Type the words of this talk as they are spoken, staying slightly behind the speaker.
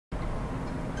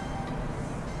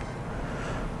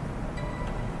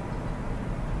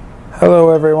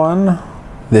Hello everyone,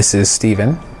 this is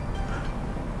Steven,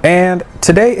 and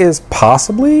today is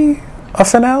possibly a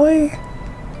finale?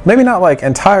 Maybe not like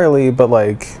entirely, but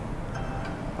like,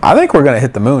 I think we're gonna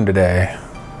hit the moon today.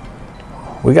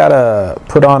 We gotta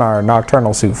put on our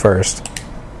nocturnal suit first.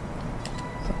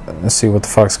 Let's see what the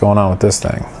fuck's going on with this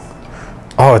thing.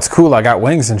 Oh, it's cool, I got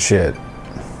wings and shit.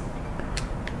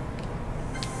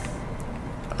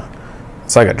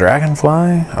 It's like a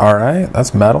dragonfly, alright,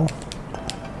 that's metal.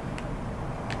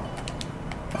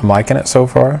 I'm liking it so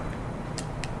far.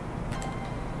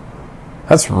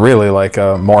 That's really like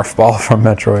a morph ball from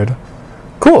Metroid.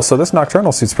 Cool, so this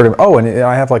nocturnal suit's pretty... Oh, and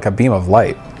I have like a beam of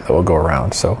light that will go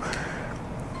around, so...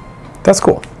 That's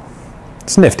cool.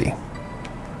 It's nifty.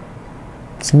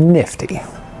 It's nifty.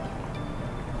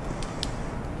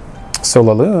 So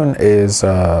Lune is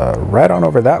right on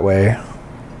over that way.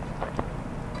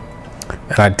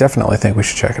 And I definitely think we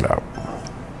should check it out.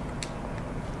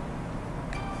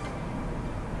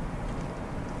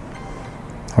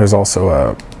 There's also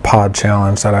a pod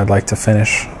challenge that I'd like to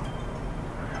finish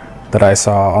that I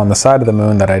saw on the side of the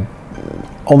moon that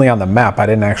only on the map. I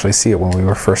didn't actually see it when we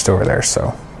were first over there,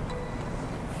 so.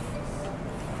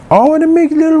 Oh, I want to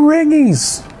make little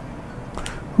ringies.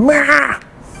 Mah!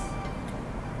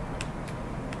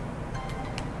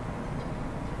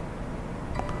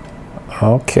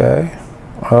 Okay.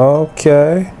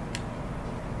 Okay.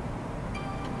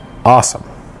 Awesome.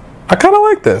 I kind of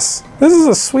like this. This is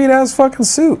a sweet ass fucking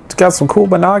suit. It's got some cool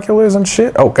binoculars and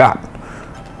shit. Oh god.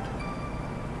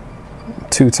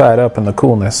 Too tied up in the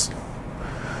coolness.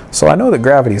 So I know that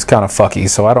gravity is kind of fucky,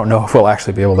 so I don't know if we'll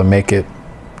actually be able to make it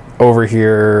over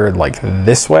here like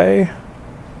this way.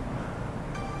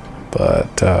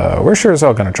 But we're sure as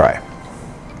hell gonna try.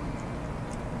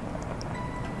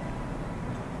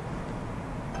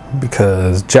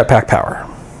 Because jetpack power.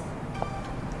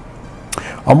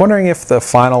 I'm wondering if the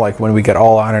final, like when we get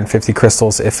all 150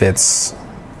 crystals, if it's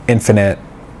infinite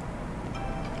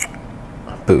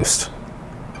boost.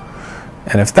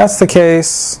 And if that's the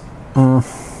case, I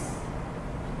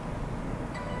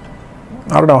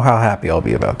don't know how happy I'll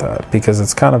be about that, because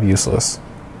it's kind of useless.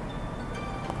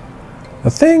 The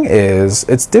thing is,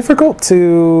 it's difficult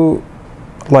to,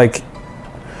 like,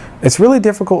 it's really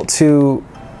difficult to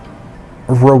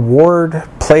reward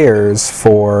players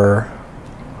for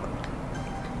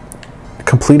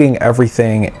completing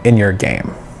everything in your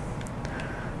game,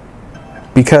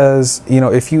 because you know,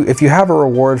 if you have a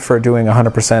reward for doing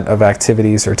 100% of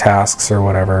activities or tasks or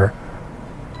whatever,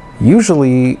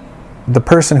 usually the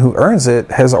person who earns it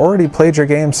has already played your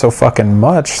game so fucking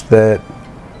much that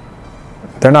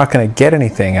they're not going to get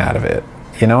anything out of it.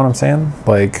 You know what I'm saying?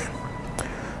 Like,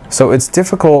 so it's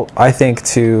difficult, I think,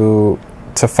 to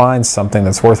find something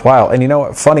that's worthwhile. And you know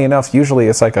what, funny enough, usually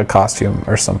it's like a costume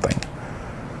or something.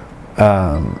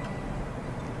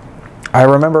 I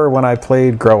remember when I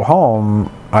played Grow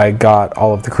Home, I got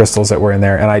all of the crystals that were in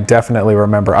there, and I definitely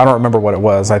remember, I don't remember what it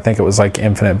was, I think it was like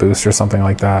infinite boost or something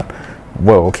like that.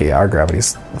 Whoa, okay, our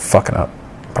gravity's fucking up.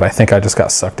 But I think I just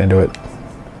got sucked into it.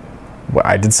 Well,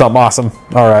 I did something awesome.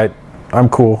 Alright, I'm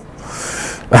cool.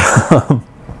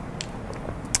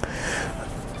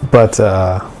 But,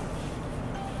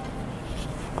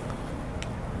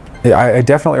 yeah, I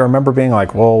definitely remember being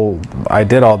like, well, I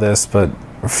did all this, but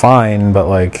fine, but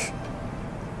like,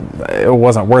 it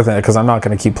wasn't worth it because I'm not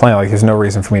going to keep playing. Like, there's no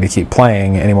reason for me to keep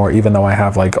playing anymore, even though I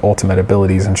have like ultimate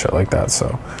abilities and shit like that.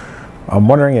 So I'm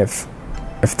wondering if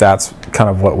that's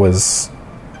kind of what was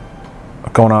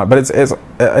going on. But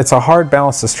it's a hard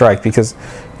balance to strike, because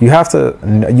you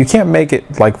can't make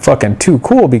it like fucking too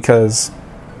cool, because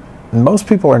most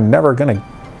people are never going to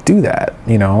do that,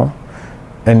 you know.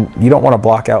 And you don't want to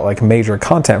block out like major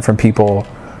content from people,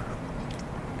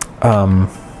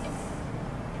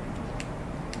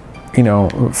 you know,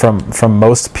 from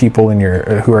most people in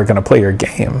who are going to play your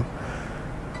game.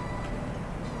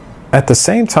 At the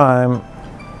same time,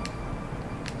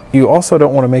 you also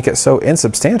don't want to make it so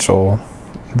insubstantial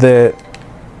that,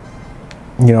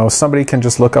 you know, somebody can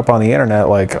just look up on the internet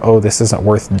like, oh, this isn't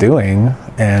worth doing,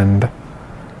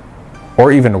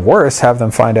 or even worse, have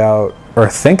them find out or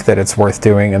think that it's worth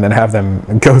doing, and then have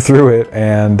them go through it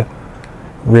and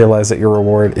realize that your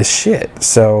reward is shit.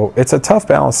 So it's a tough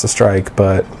balance to strike,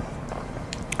 but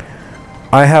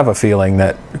I have a feeling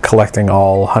that collecting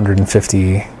all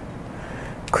 150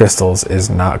 crystals is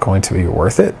not going to be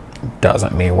worth it.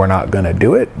 Doesn't mean we're not going to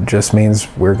do it, just means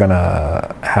we're going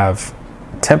to have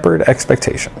tempered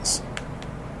expectations.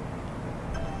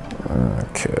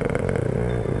 Okay,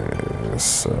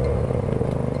 so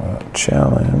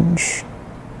challenge.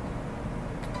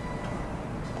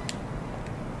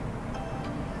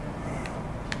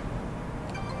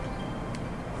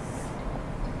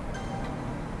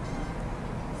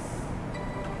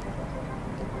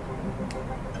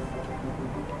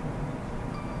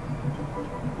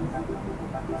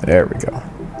 There we go.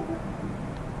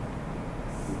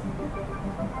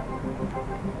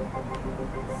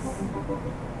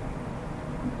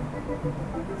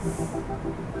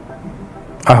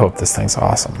 I hope this thing's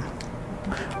awesome.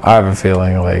 I have a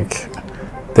feeling like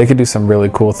they could do some really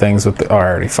cool things with the... Oh, I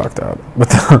already fucked up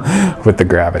with with the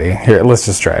gravity. Here, let's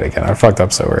just try it again. I fucked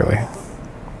up so early.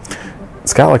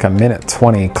 It's got like a minute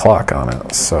 20 clock on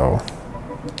it, so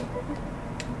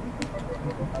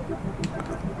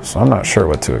I'm not sure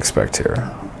what to expect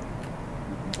here.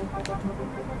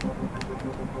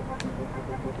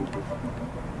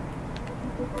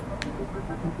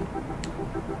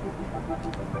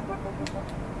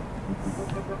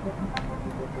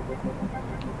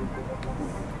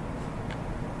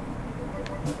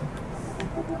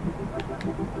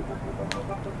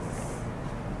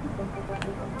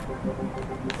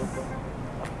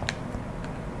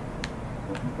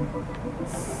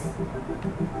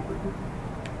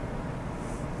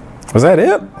 Was that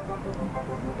it?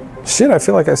 Shit, I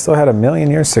feel like I still had a million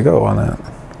years to go on that.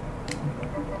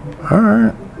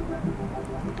 Alright.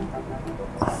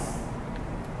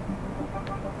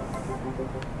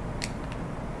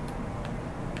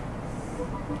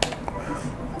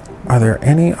 Are there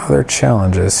any other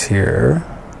challenges here?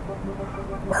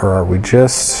 Or are we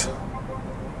just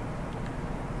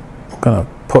gonna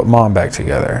put Mom back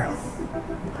together?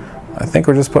 I think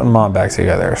we're just putting Mom back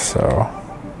together, so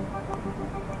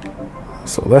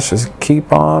let's just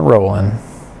keep on rolling.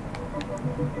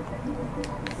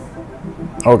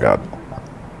 Oh god.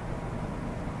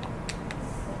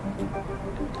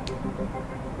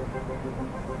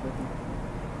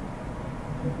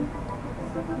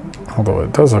 Although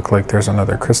it does look like there's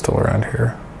another crystal around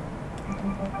here.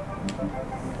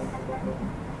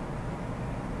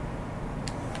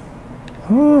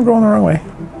 Oh, I'm going the wrong way.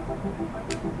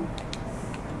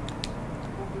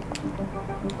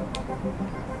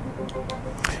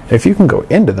 If you can go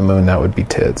into the moon, that would be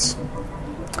tits.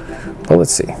 But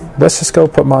let's see. Let's just go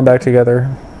put Mom back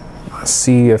together.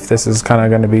 See if this is kind of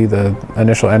going to be the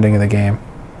initial ending of the game.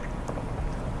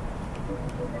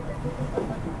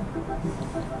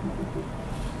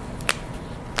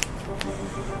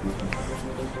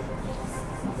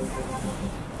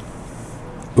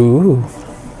 Ooh.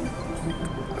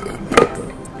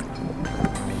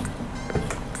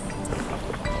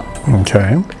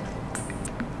 Okay.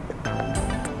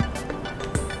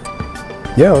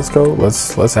 Yeah, let's go.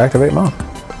 Let's activate Mom.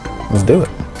 Let's do it.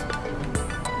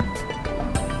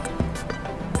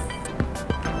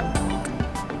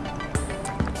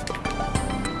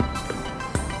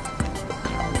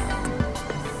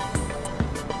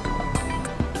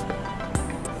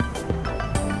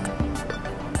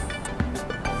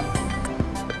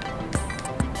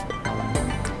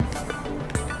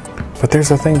 But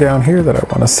there's a thing down here that I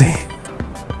want to see.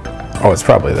 Oh, it's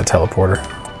probably the teleporter.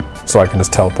 So I can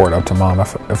just teleport up to Mom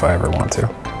if I ever want to.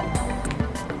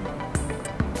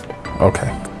 Okay.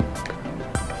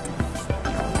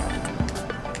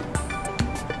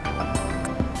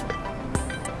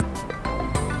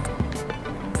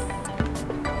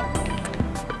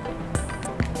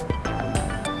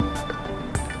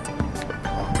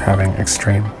 Having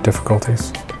extreme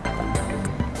difficulties.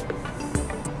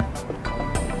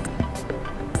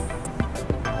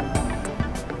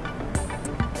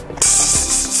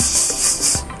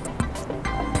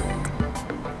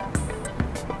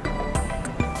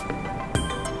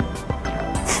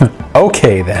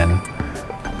 Okay, then.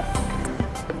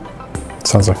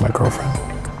 Sounds like my girlfriend.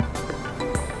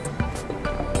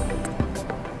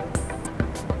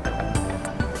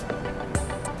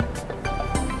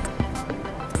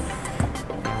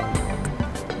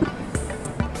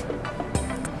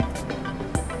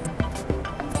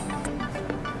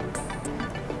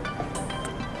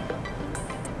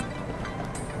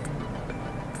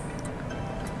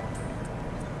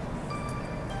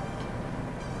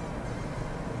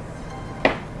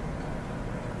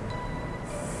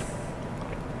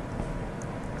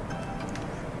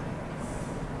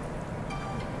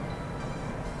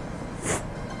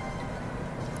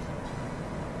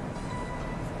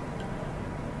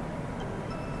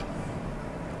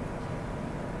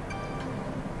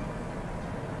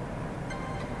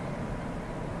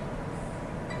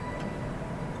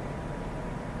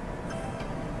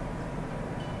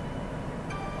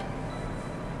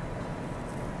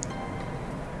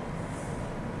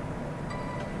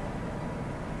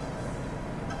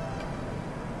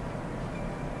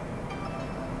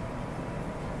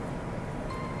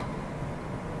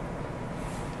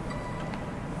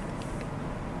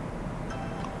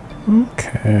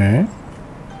 Okay.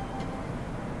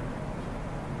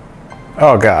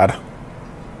 Oh, God.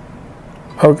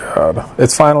 Oh god.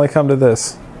 It's finally come to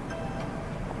this.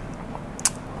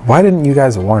 Why didn't you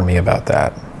guys warn me about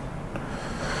that?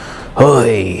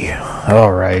 Hey.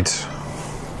 Alright.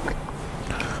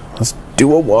 Let's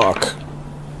do a walk.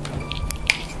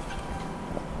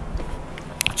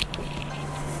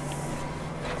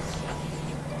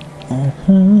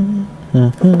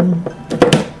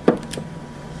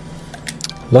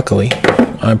 Luckily,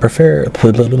 I'm prepared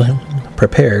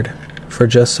for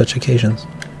just such occasions.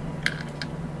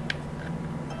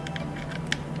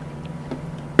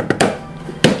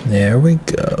 There we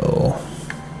go.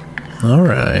 All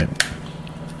right.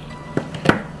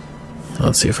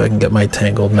 Let's see if I can get my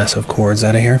tangled mess of cords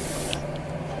out of here.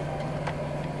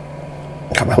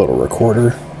 Got my little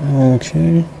recorder.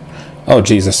 Okay. Oh,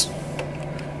 Jesus.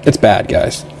 It's bad,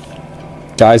 guys.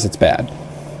 Guys, it's bad.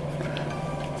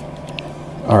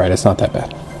 All right, it's not that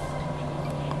bad.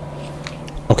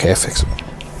 Okay, I fixed it.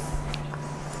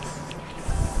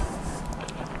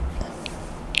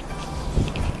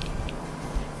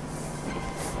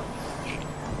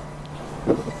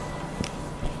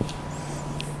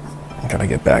 Gotta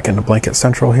get back into Blanket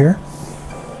Central here.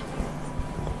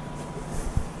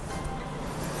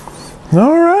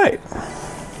 All right.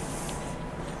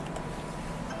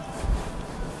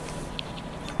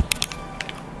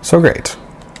 So great.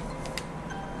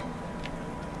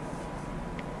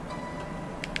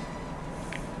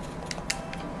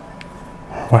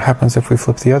 What happens if we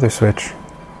flip the other switch?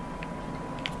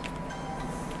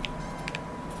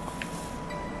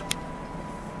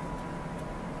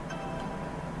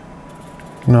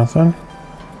 Nothing?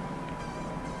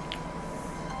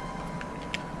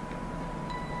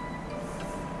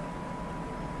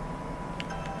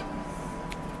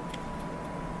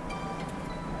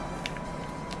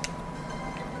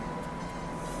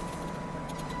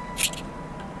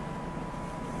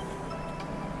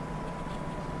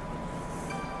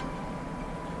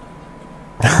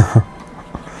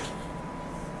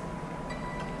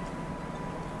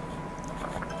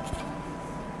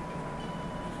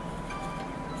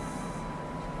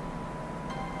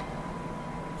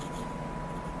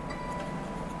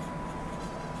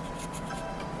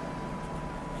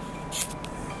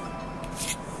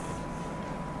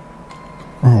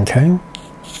 Okay.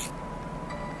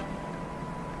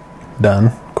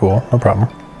 Done. Cool. No problem.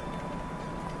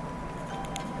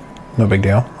 No big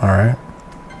deal. All right.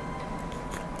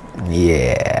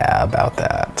 Yeah, about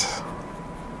that.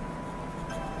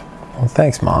 Well,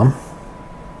 thanks, Mom.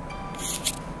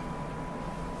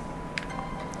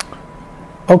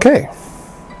 Okay.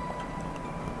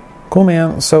 Cool,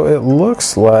 man. So it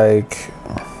looks like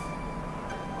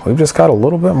we've just got a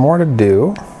little bit more to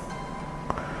do.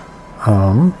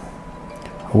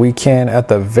 We can, at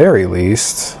the very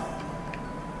least,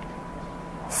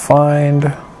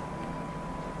 find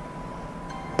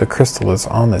the crystal that's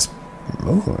on this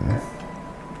moon,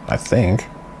 I think.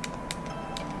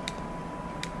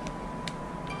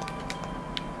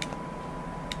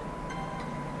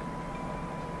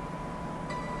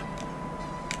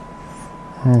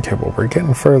 Okay, well, we're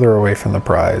getting further away from the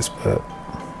prize, but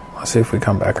let's see if we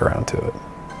come back around to it.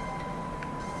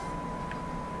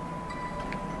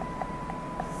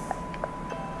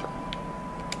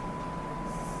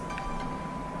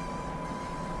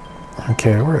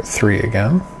 Okay, we're at 3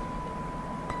 again.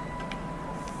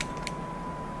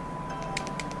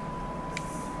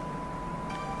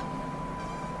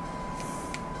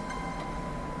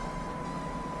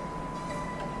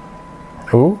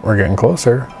 Ooh, we're getting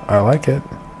closer. I like it.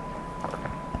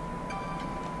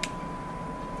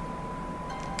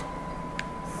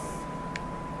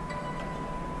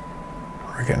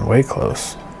 We're getting way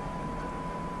close.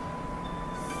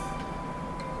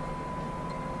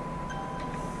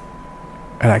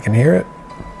 And I can hear it.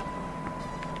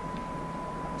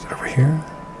 Is it over here?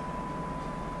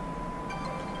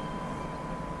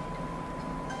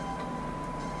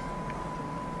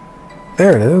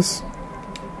 There it is.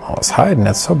 Oh, it's hiding.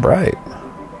 It's so bright.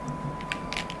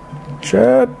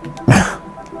 Shit.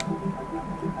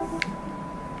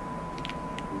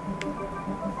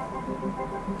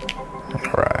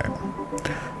 Alright.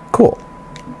 Cool.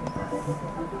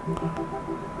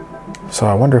 So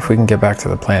I wonder if we can get back to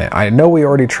the planet. I know we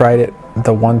already tried it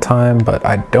the one time, but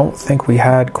I don't think we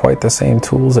had quite the same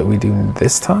tools that we do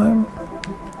this time.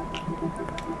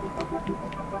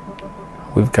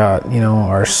 We've got, you know,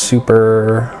 our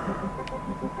super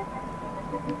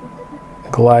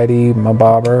glidey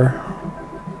mabobber.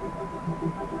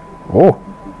 Oh.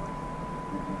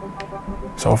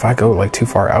 So if I go like too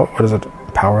far out, what is it?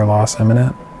 Power loss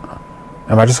imminent?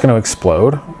 Am I just going to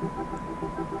explode?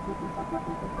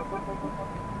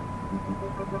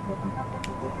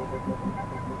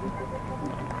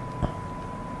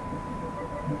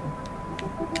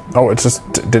 Oh, it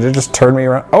just... Did it just turn me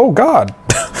around? Oh, God!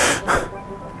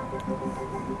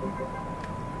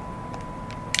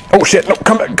 Oh, shit! No,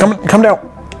 come down!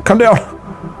 Come down!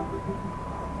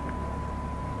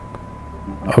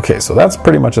 Okay, so that's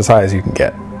pretty much as high as you can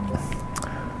get.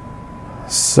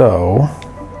 So...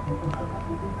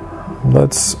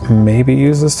 let's maybe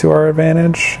use this to our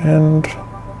advantage and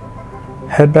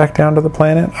head back down to the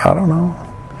planet. I don't know.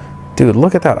 Dude,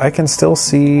 look at that. I can still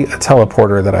see a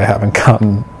teleporter that I haven't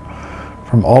gotten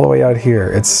from all the way out here.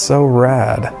 It's so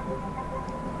rad.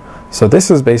 So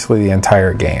this is basically the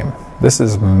entire game. This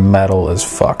is metal as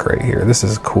fuck right here. This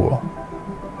is cool.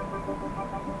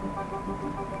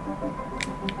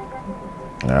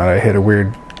 I hit a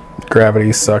weird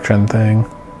gravity suction thing.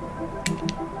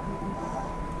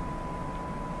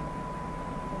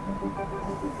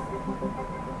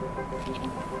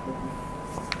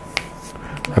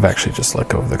 I've actually just let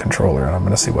go of the controller and I'm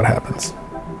going to see what happens.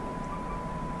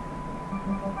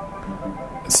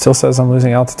 It still says I'm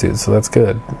losing altitude, so that's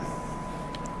good.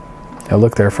 I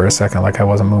looked there for a second like I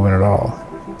wasn't moving at all.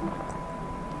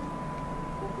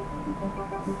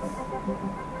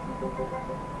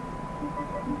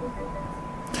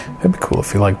 It'd be cool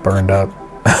if you like burned up,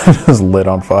 just lit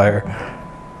on fire.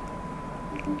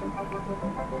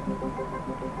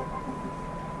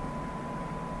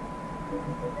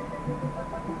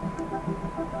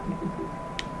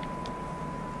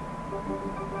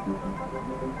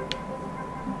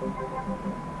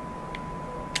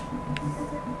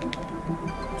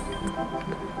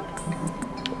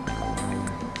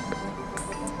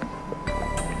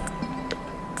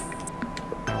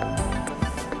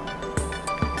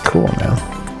 Cool, man.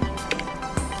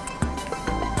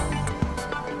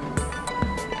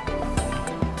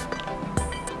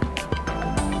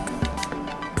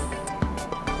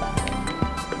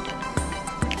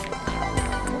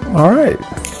 All right.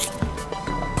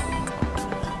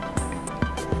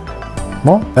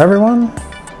 Well, everyone,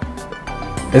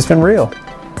 it's been real.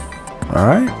 All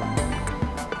right.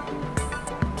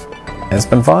 It's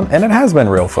been fun, and it has been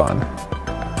real fun.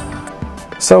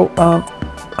 So,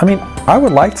 I mean, I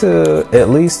would like to at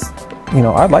least, you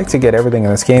know, I'd like to get everything in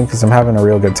this game because I'm having a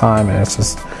real good time, and it's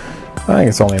just, I think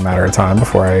it's only a matter of time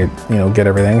before I, you know, get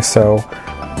everything. So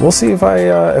we'll see if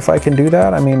I can do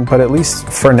that. I mean, but at least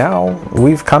for now,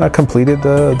 we've kind of completed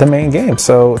the main game.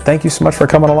 So thank you so much for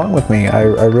coming along with me. I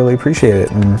really appreciate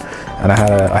it, and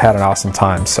I had an awesome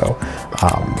time. So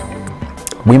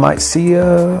we might see you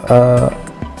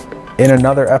in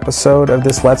another episode of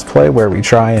this Let's Play where we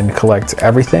try and collect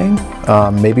everything.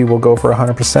 Maybe we'll go for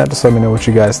 100%. Just let me know what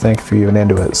you guys think if you're even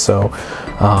into it. So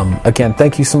again,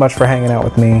 thank you so much for hanging out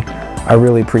with me. I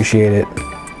really appreciate it.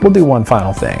 We'll do one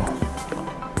final thing.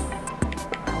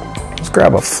 Let's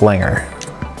grab a flinger.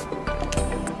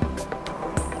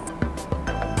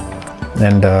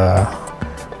 And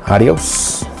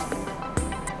adios.